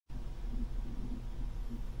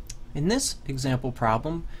In this example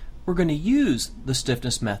problem, we're going to use the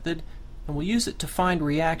stiffness method, and we'll use it to find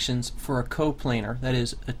reactions for a coplanar, that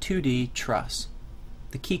is, a 2D truss.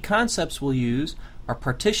 The key concepts we'll use are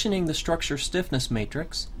partitioning the structure stiffness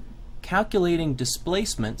matrix, calculating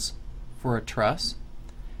displacements for a truss,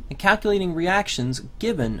 and calculating reactions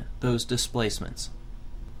given those displacements.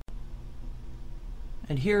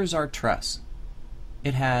 And here's our truss.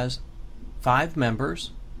 It has 5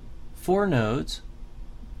 members, 4 nodes,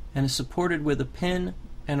 and is supported with a pin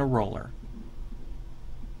and a roller.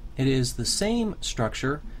 It is the same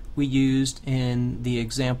structure we used in the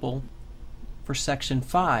example for section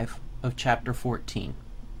 5 of chapter 14.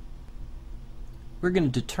 We're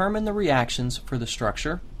going to determine the reactions for the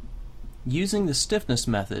structure using the stiffness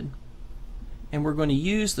method, and we're going to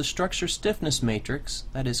use the structure stiffness matrix,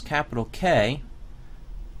 that is capital K,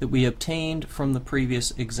 that we obtained from the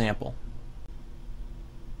previous example.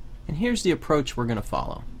 And here's the approach we're going to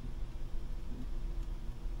follow.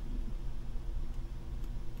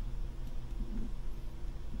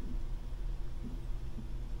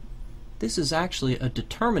 This is actually a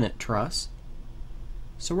determinate truss,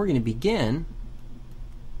 so we're going to begin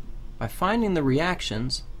by finding the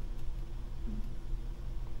reactions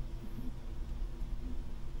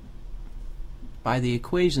by the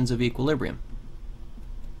equations of equilibrium.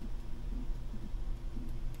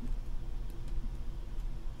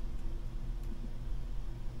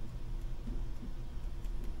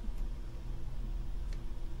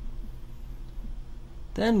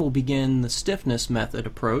 Then we'll begin the stiffness method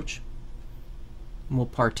approach, and we'll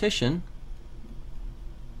partition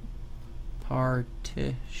the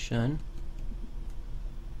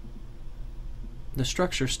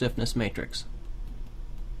structure stiffness matrix.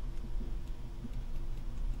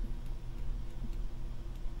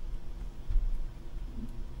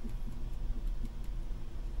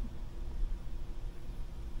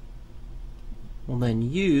 We'll then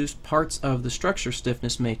use parts of the structure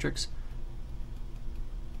stiffness matrix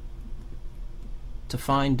to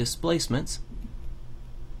find displacements,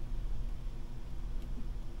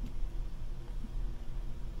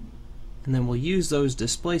 and then we'll use those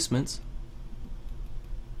displacements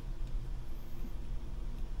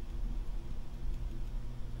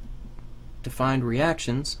to find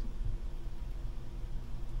reactions,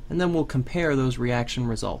 and then we'll compare those reaction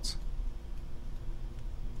results.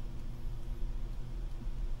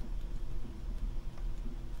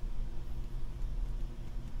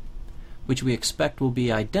 Which we expect will be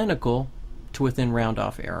identical to within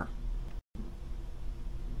round-off error.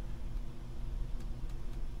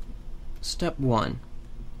 Step 1.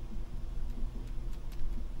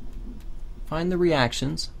 Find the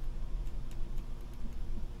reactions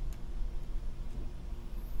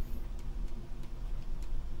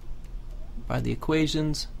by the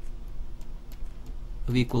equations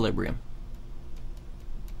of equilibrium.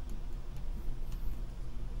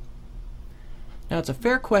 Now, it's a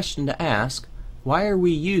fair question to ask, why are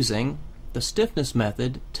we using the stiffness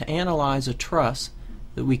method to analyze a truss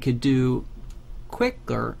that we could do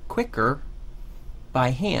quicker by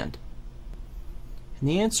hand? And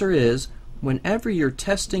the answer is, whenever you're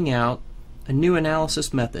testing out a new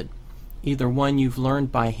analysis method, either one you've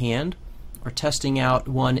learned by hand or testing out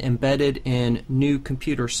one embedded in new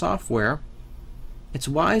computer software, it's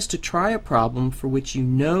wise to try a problem for which you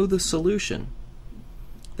know the solution.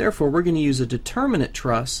 Therefore, we're going to use a determinate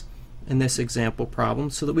truss in this example problem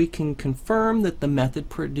so that we can confirm that the method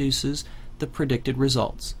produces the predicted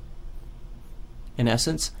results. In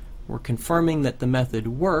essence, we're confirming that the method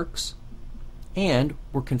works, and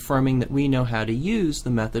we're confirming that we know how to use the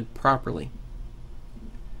method properly.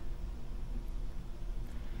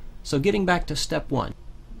 So getting back to step 1,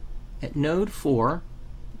 at node 4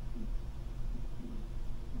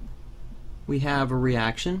 we have a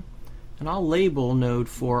reaction, and I'll label node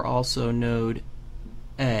 4 also node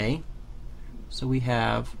A. So we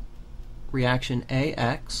have reaction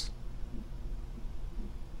AX,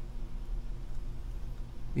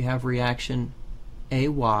 we have reaction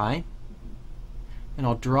AY, and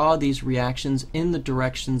I'll draw these reactions in the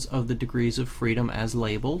directions of the degrees of freedom as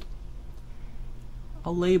labeled.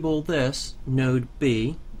 I'll label this node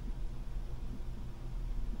B,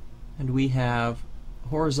 and we have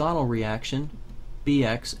horizontal reaction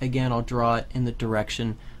BX. Again, I'll draw it in the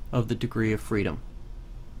direction of the degree of freedom.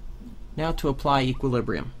 Now to apply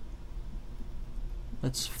equilibrium.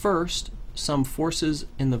 Let's first sum forces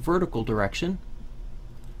in the vertical direction.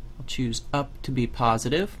 I'll choose up to be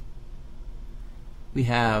positive. We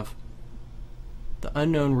have the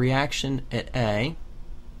unknown reaction at A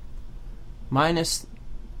minus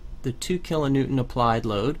the 2 kilonewton applied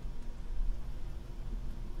load.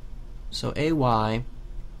 So AY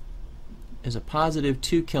is a positive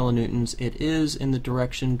 2 kilonewtons. It is in the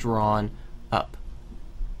direction drawn up.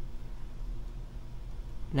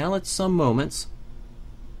 Now let's sum moments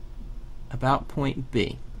about point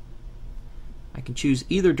B. I can choose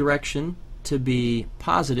either direction to be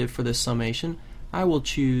positive for this summation. I will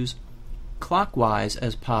choose clockwise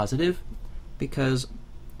as positive because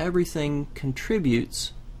everything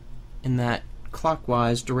contributes in that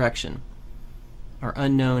clockwise direction. Our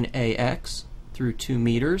unknown AX through 2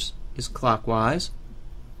 meters is clockwise,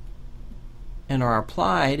 and our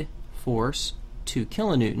applied force, 2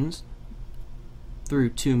 kilonewtons,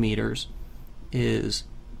 through 2 meters is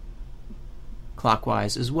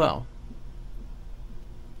clockwise as well.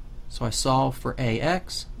 So I solve for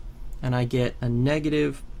AX and I get a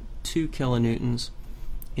negative 2 kilonewtons.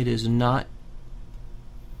 It is not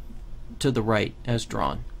to the right as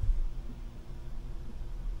drawn.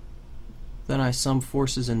 Then I sum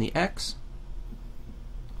forces in the X,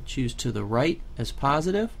 choose to the right as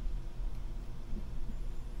positive.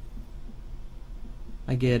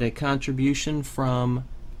 I get a contribution from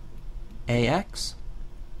AX.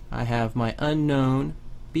 I have my unknown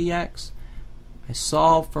BX. I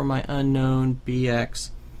solve for my unknown BX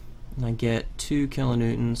and I get 2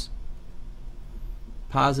 kilonewtons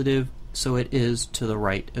positive, so it is to the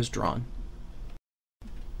right as drawn.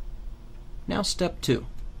 Now step 2.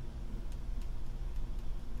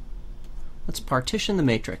 Let's partition the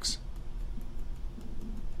matrix.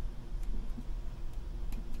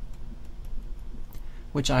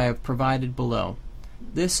 Which I have provided below.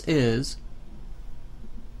 This is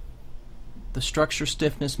the structure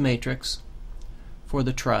stiffness matrix for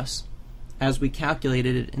the truss as we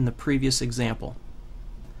calculated it in the previous example.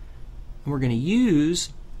 And we're going to use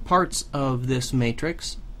parts of this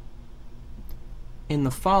matrix in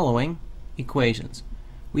the following equations.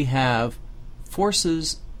 We have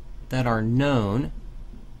forces that are known,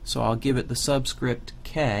 so I'll give it the subscript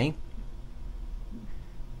K.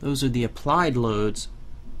 Those are the applied loads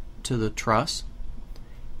to the truss,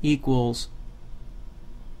 equals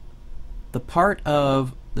the part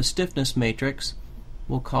of the stiffness matrix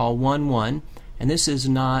we'll call 1, 1, and this is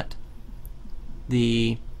not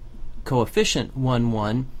the coefficient 1,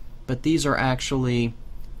 1, but these are actually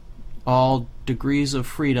all degrees of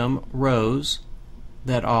freedom rows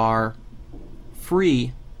that are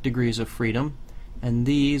free degrees of freedom, and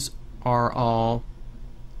these are all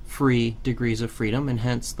free degrees of freedom, and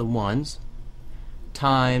hence the 1s,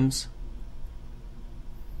 times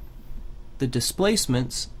the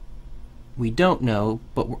displacements we don't know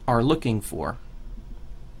but are looking for,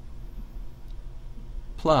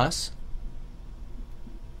 plus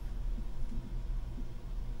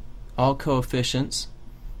all coefficients,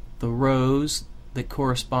 the rows that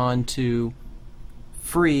correspond to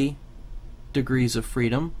free degrees of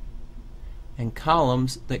freedom, and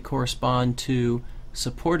columns that correspond to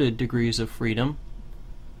supported degrees of freedom,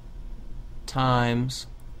 times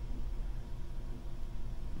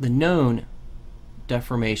the known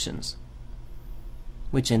deformations,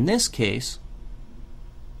 which in this case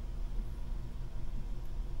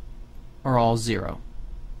are all 0.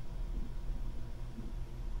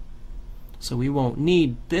 So we won't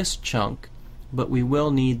need this chunk, but we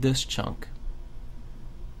will need this chunk.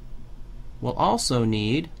 We'll also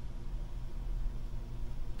need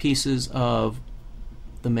pieces of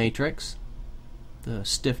the matrix, the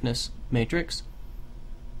stiffness matrix.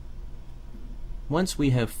 Once we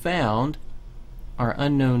have found our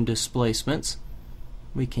unknown displacements,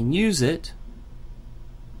 we can use it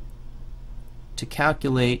to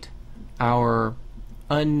calculate our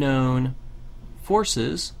unknown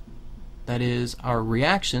forces, that is, our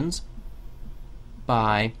reactions,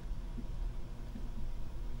 by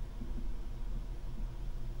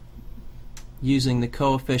using the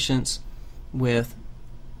coefficients with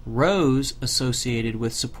rows associated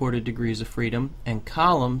with supported degrees of freedom and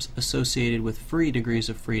columns associated with free degrees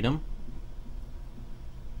of freedom,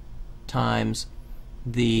 times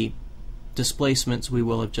the displacements we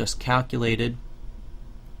will have just calculated,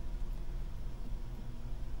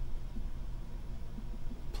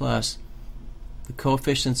 plus the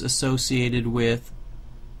coefficients associated with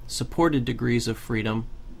supported degrees of freedom,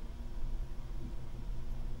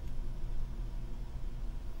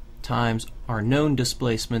 times our known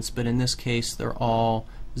displacements, but in this case they're all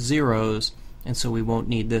zeros, and so we won't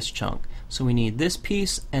need this chunk. So we need this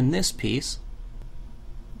piece and this piece,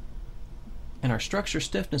 and our structure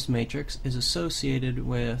stiffness matrix is associated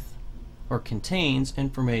with, or contains,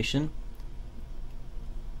 information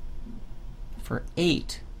for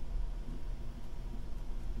 8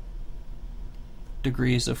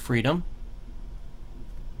 degrees of freedom,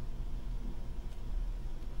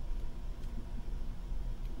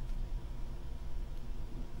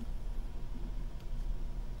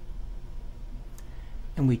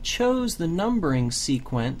 and we chose the numbering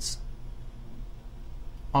sequence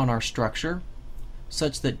on our structure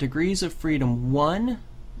such that degrees of freedom 1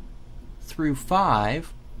 through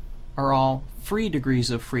 5 are all free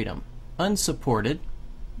degrees of freedom, unsupported.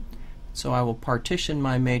 So I will partition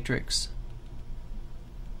my matrix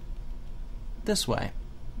this way,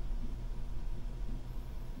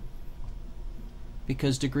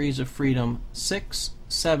 because degrees of freedom 6,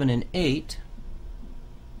 7, and 8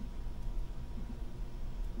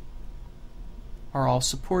 are all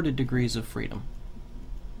supported degrees of freedom.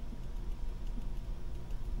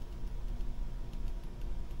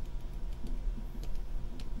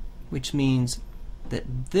 Which means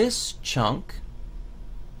that this chunk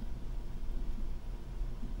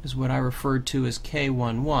is what I referred to as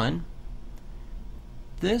K11.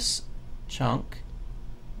 This chunk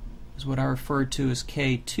is what I referred to as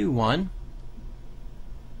K21.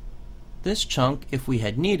 This chunk, if we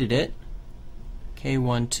had needed it,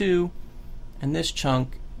 K12, and this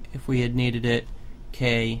chunk, if we had needed it,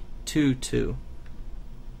 K22.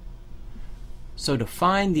 So to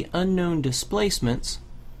find the unknown displacements,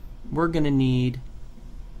 we're going to need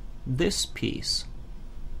this piece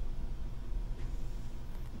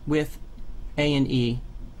with A and E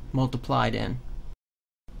multiplied in.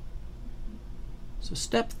 So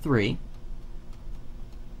step 3,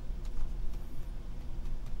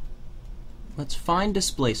 let's find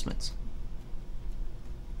displacements.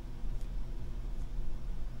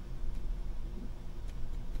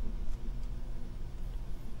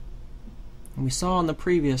 And we saw on the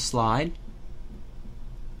previous slide,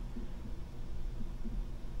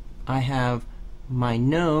 I have my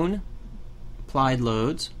known applied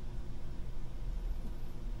loads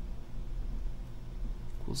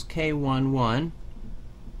equals K11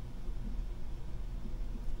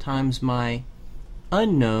 times my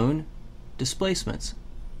unknown displacements.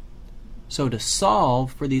 So to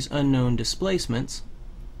solve for these unknown displacements,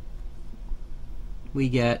 we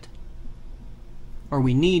get, or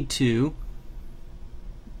we need to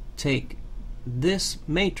take this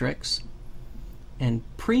matrix and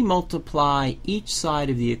pre-multiply each side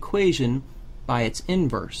of the equation by its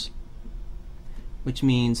inverse, which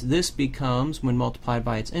means this becomes, when multiplied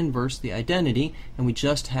by its inverse, the identity, and we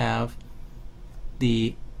just have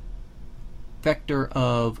the vector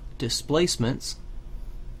of displacements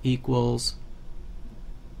equals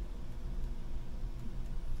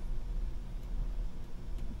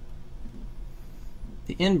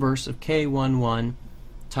the inverse of K11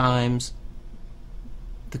 times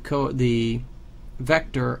the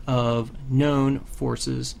vector of known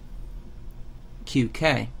forces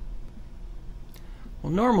QK.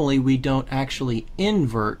 Well, normally we don't actually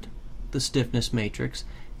invert the stiffness matrix.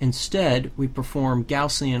 Instead, we perform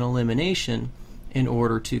Gaussian elimination in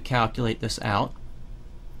order to calculate this out.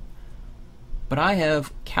 But I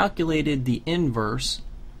have calculated the inverse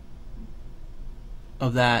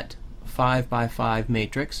of that 5 by 5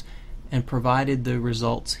 matrix and provided the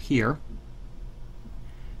results here.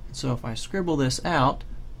 So if I scribble this out,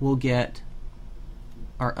 we'll get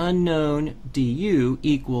our unknown du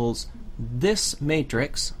equals this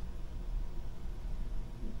matrix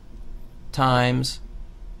times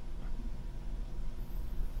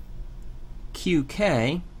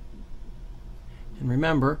QK, and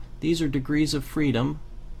remember, these are degrees of freedom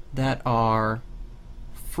that are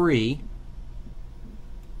free,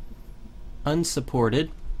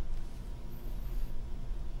 unsupported,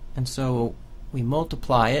 and so we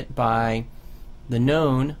multiply it by the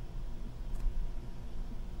known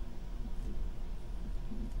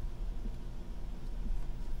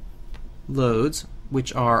loads,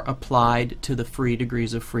 which are applied to the free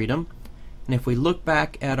degrees of freedom. And if we look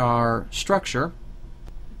back at our structure,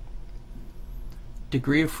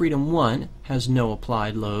 degree of freedom 1 has no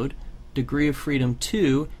applied load, degree of freedom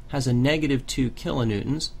 2 has a negative 2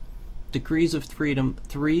 kilonewtons, degrees of freedom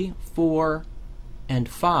 3, 4, and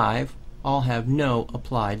 5 all have no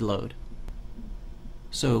applied load.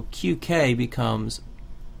 So QK becomes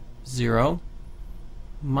 0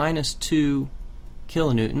 minus 2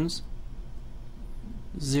 kilonewtons,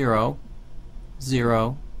 0,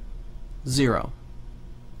 0, 0.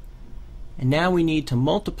 And now we need to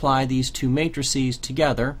multiply these two matrices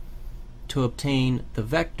together to obtain the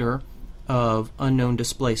vector of unknown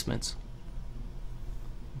displacements.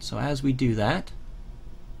 So as we do that,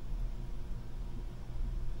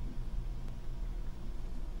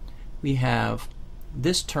 we have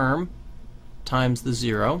this term times the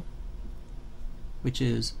 0, which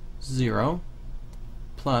is 0,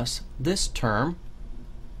 plus this term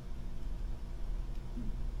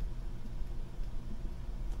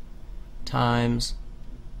times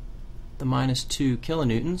the minus 2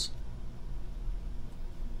 kilonewtons,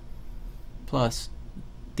 plus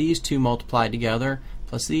these two multiplied together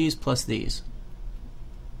plus these plus these.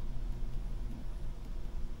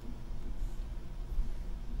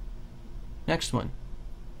 Next one.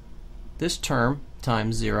 This term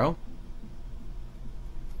times 0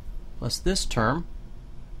 plus this term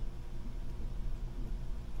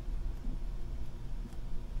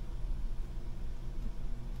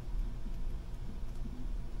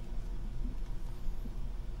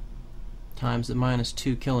times the minus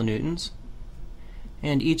 2 kilonewtons,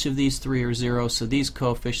 and each of these three are 0, so these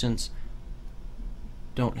coefficients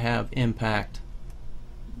don't have impact.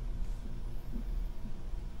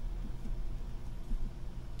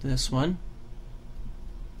 This one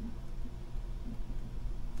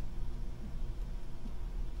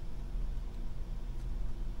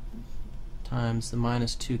times the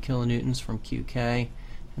minus 2 kilonewtons from QK,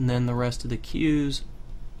 and then the rest of the Q's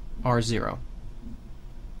are 0.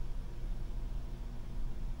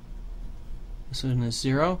 This one is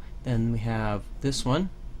 0. Then we have this one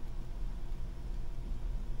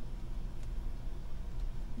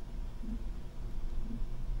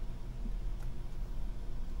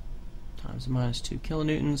times minus 2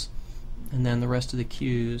 kilonewtons, and then the rest of the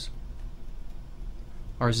Q's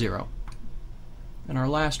are 0. And our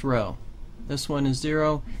last row, this one is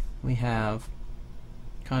 0. We have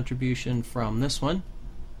contribution from this one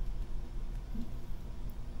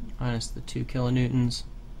minus the 2 kilonewtons,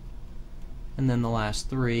 and then the last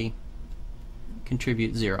three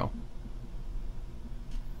contribute 0.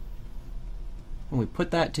 When we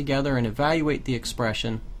put that together and evaluate the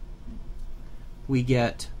expression, we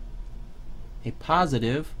get a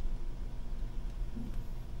positive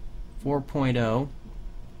 4.0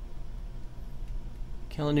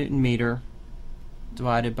 kilonewton meter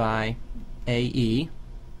divided by AE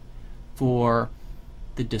for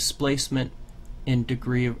the displacement in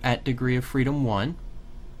at degree of freedom 1.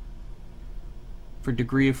 For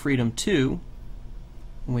degree of freedom 2,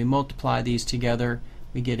 when we multiply these together,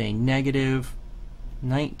 we get a negative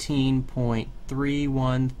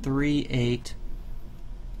 19.3138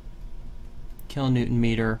 kilonewton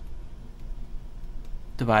meter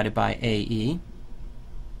divided by AE.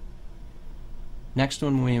 Next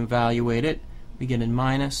one, when we evaluate it, we get a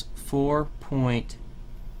minus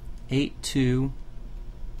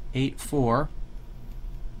 4.8284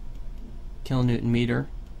 kilonewton meter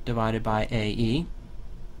divided by AE.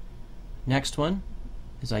 Next one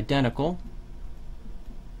is identical.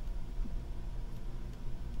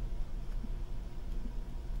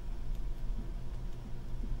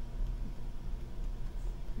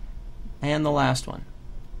 And the last one.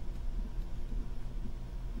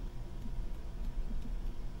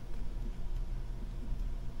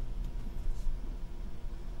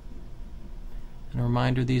 And a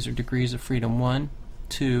reminder, these are degrees of freedom 1,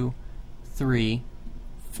 2, 3,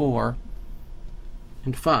 4,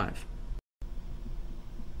 and 5.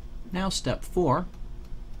 Now step 4.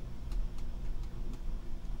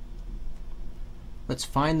 Let's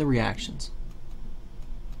find the reactions.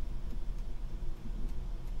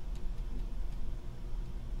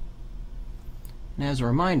 And as a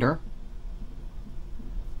reminder,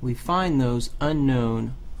 we find those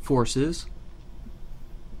unknown forces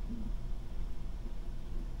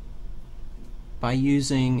by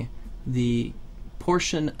using the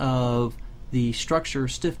portion of the structure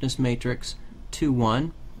stiffness matrix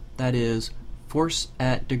 2-1, that is, force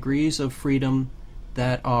at degrees of freedom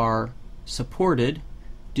that are supported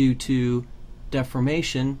due to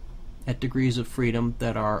deformation at degrees of freedom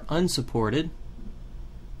that are unsupported.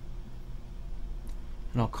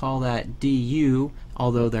 And I'll call that du,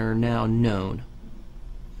 although they're now known.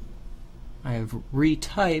 I have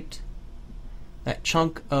retyped that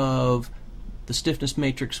chunk of the stiffness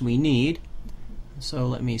matrix we need. So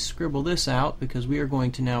let me scribble this out, because we are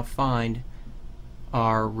going to now find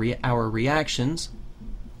our reactions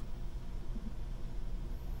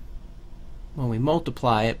when we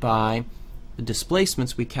multiply it by the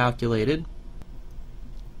displacements we calculated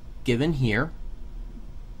given here.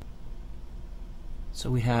 So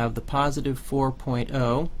we have the positive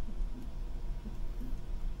 4.0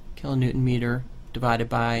 kilonewton meter divided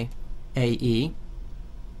by AE,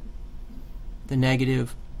 the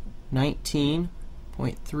negative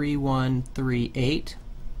 19.3138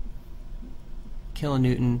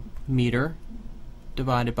 kilonewton meter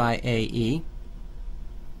divided by AE,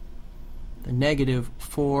 the negative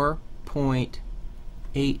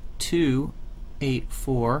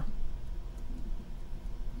 4.8284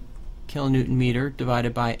 kilonewton meter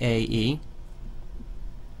divided by AE,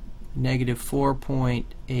 negative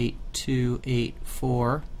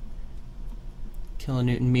 4.8284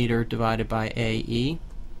 kilonewton meter divided by AE,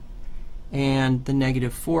 and the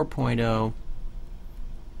negative 4.0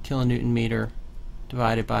 kilonewton meter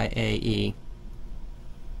divided by AE.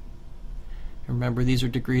 Remember, these are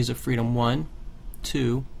degrees of freedom 1,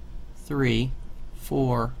 2, 3,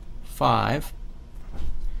 4, 5.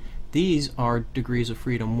 These are degrees of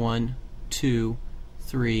freedom 1, 2,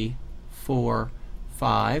 3, 4,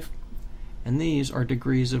 5. And these are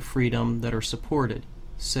degrees of freedom that are supported,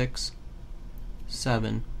 6,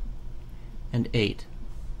 7, and 8.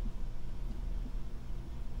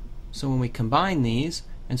 So when we combine these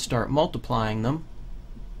and start multiplying them,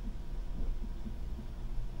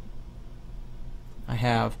 I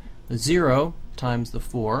have the 0 times the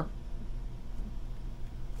 4,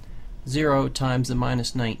 0 times the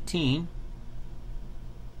minus 19,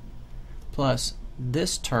 plus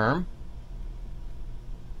this term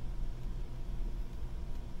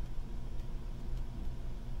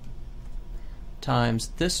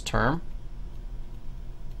times this term,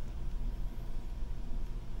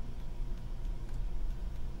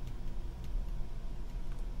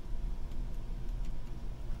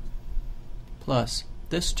 plus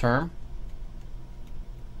this term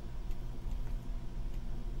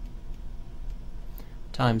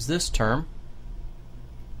times this term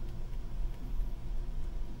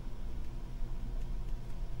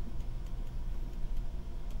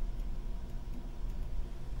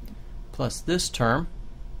plus this term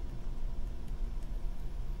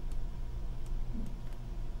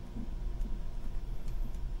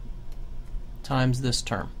times this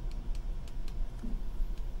term.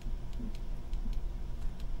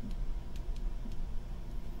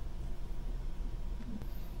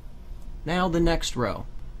 Now the next row.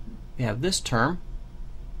 We have this term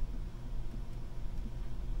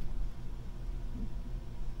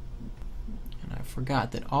and I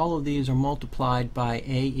forgot that all of these are multiplied by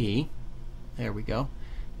AE. There we go.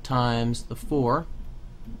 Times the 4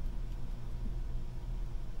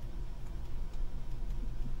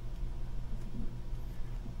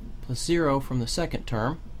 plus 0 from the second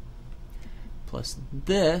term plus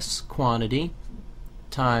this quantity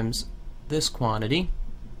times this quantity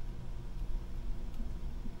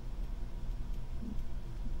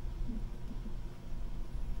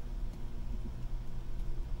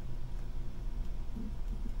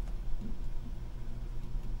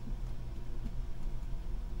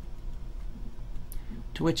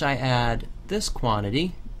to which I add this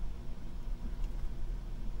quantity,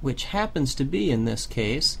 which happens to be, in this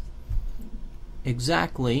case,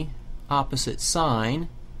 exactly opposite sign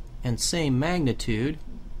and same magnitude.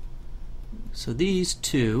 So these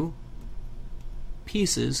two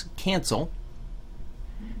pieces cancel,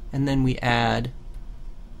 and then we add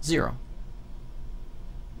 0.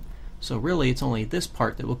 So really it's only this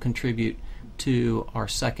part that will contribute to our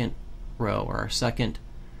second row, or our second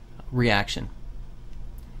reaction.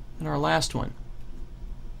 And our last one.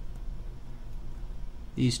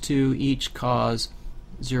 These two each cause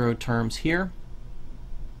 0 terms here.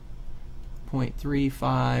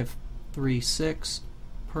 0.3536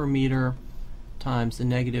 per meter times the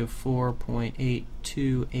negative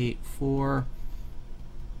 4.8284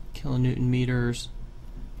 kilonewton meters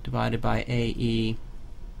divided by AE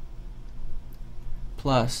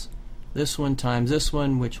plus this one times this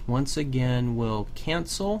one, which once again will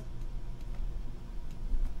cancel.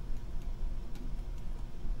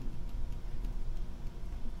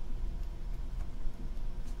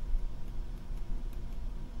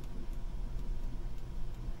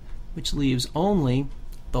 Which leaves only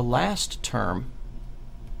the last term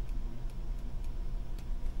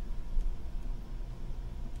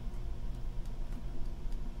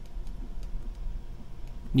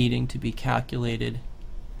needing to be calculated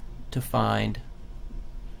to find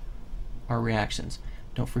our reactions.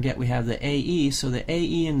 Don't forget we have the AE, so the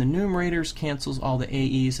AE in the numerators cancels all the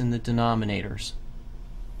AEs in the denominators.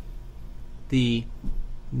 The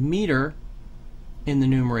meter in the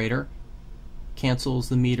numerator cancels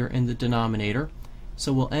the meter in the denominator,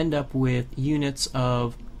 so we'll end up with units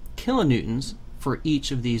of kilonewtons for each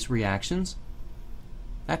of these reactions.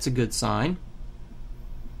 That's a good sign.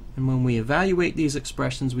 And when we evaluate these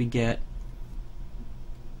expressions, we get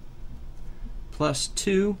plus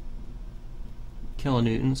 2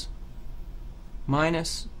 kilonewtons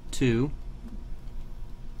minus 2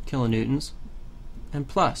 kilonewtons and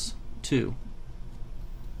plus 2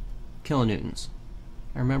 kilonewtons.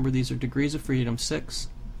 Now remember, these are degrees of freedom 6,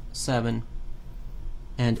 7,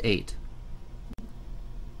 and 8.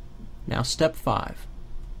 Now step 5.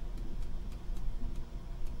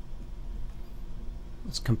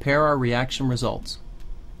 Let's compare our reaction results.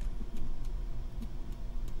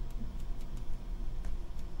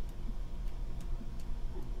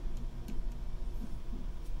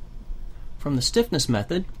 From the stiffness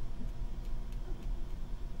method,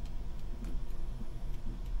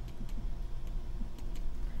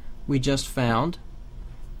 we just found,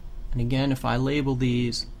 and again if I label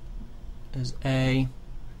these as A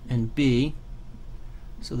and B,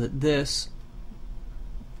 so that this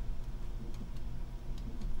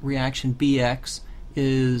reaction Bx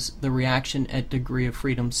is the reaction at degree of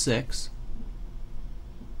freedom 6,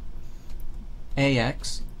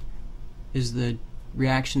 Ax is the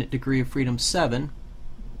reaction at degree of freedom 7,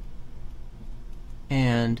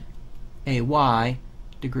 and Ay,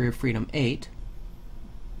 degree of freedom 8.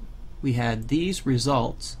 We had these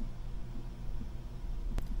results,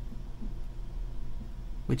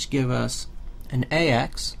 which give us an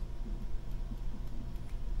Ax,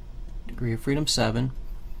 degree of freedom 7,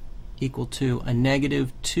 equal to a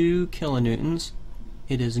negative 2 kilonewtons.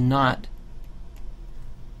 It is not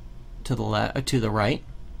to the right.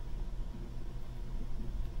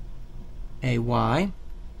 Ay,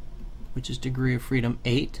 which is degree of freedom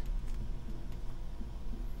 8,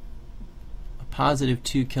 a positive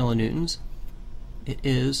 2 kilonewtons. It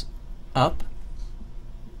is up.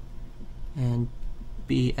 And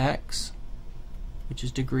Bx, which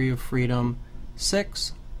is degree of freedom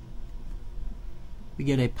 6, we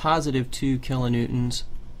get a positive 2 kilonewtons.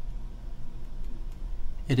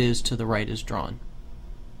 It is to the right as drawn.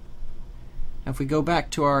 Now if we go back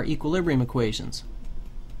to our equilibrium equations,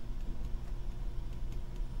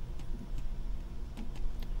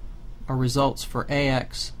 our results for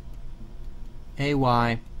Ax,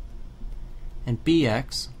 Ay, and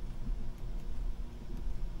Bx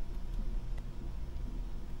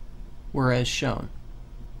were as shown.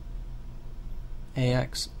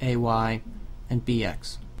 Ax, Ay, and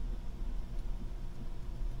Bx.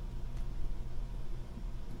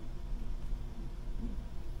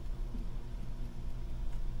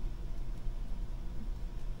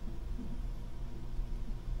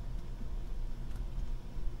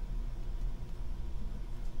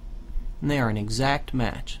 And they are an exact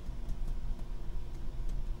match,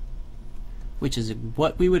 which is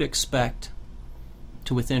what we would expect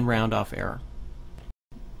to within round-off error.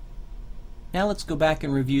 Now let's go back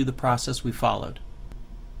and review the process we followed.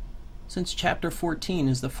 Since Chapter 14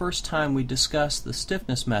 is the first time we discussed the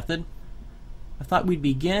stiffness method, I thought we'd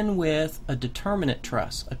begin with a determinate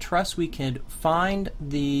truss, a truss we could find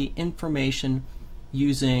the information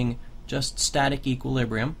using just static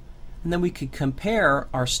equilibrium, and then we could compare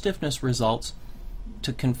our stiffness results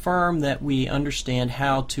to confirm that we understand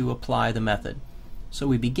how to apply the method. So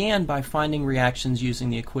we began by finding reactions using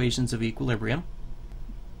the equations of equilibrium.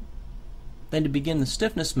 Then to begin the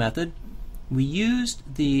stiffness method, we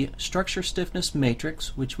used the structure stiffness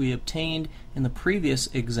matrix, which we obtained in the previous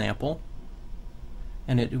example,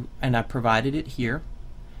 and I provided it here,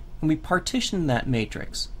 and we partitioned that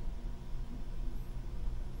matrix.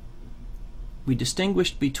 We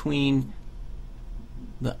distinguished between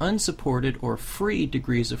the unsupported or free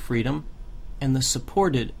degrees of freedom and the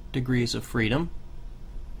supported degrees of freedom,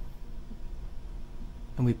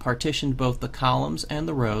 and we partitioned both the columns and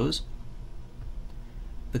the rows.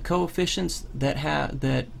 The coefficients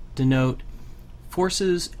that denote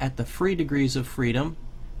forces at the free degrees of freedom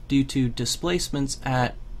due to displacements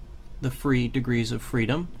at the free degrees of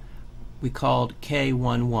freedom we called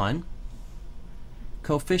K11.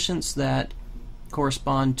 Coefficients that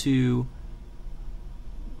correspond to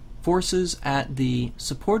forces at the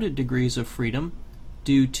supported degrees of freedom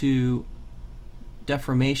due to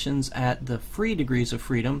deformations at the free degrees of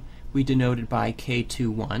freedom we denoted by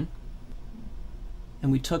K21.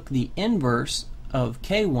 And we took the inverse of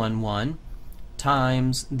K11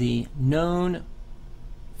 times the known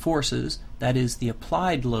forces, that is the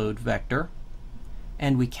applied load vector,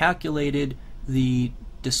 and we calculated the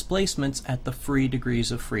displacements at the free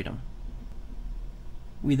degrees of freedom.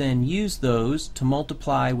 We then used those to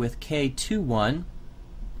multiply with K21,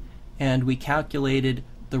 and we calculated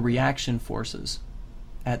the reaction forces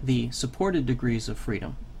at the supported degrees of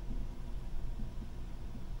freedom.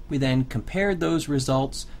 We then compared those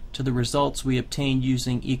results to the results we obtained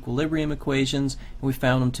using equilibrium equations, and we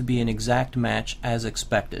found them to be an exact match as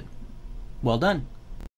expected. Well done.